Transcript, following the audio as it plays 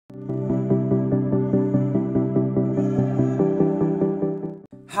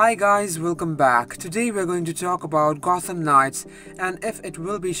Hi guys, welcome back. Today we're going to talk about Gotham Knights and if it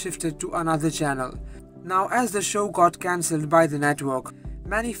will be shifted to another channel. Now, as the show got cancelled by the network,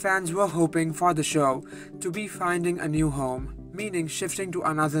 many fans were hoping for the show to be finding a new home, meaning shifting to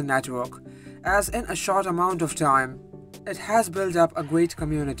another network, as in a short amount of time, it has built up a great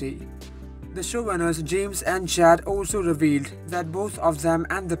community. The showrunners James and Chad also revealed that both of them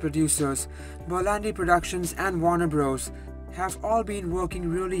and the producers, Berlanti Productions and Warner Bros., have all been working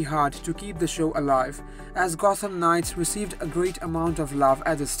really hard to keep the show alive, as Gotham Knights received a great amount of love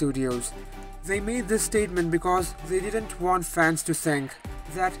at the studios. They made this statement because they didn't want fans to think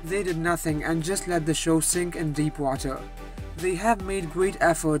that they did nothing and just let the show sink in deep water. They have made great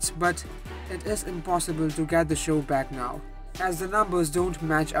efforts, but it is impossible to get the show back now, as the numbers don't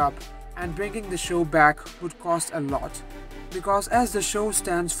match up, and bringing the show back would cost a lot. Because as the show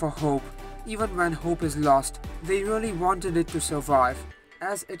stands for hope, even when hope is lost, they really wanted it to survive,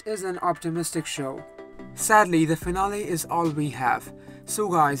 as it is an optimistic show. Sadly, the finale is all we have. So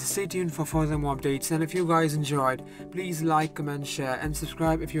guys, stay tuned for further more updates, and if you guys enjoyed, please like, comment, share and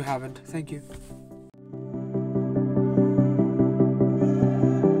subscribe if you haven't. Thank you.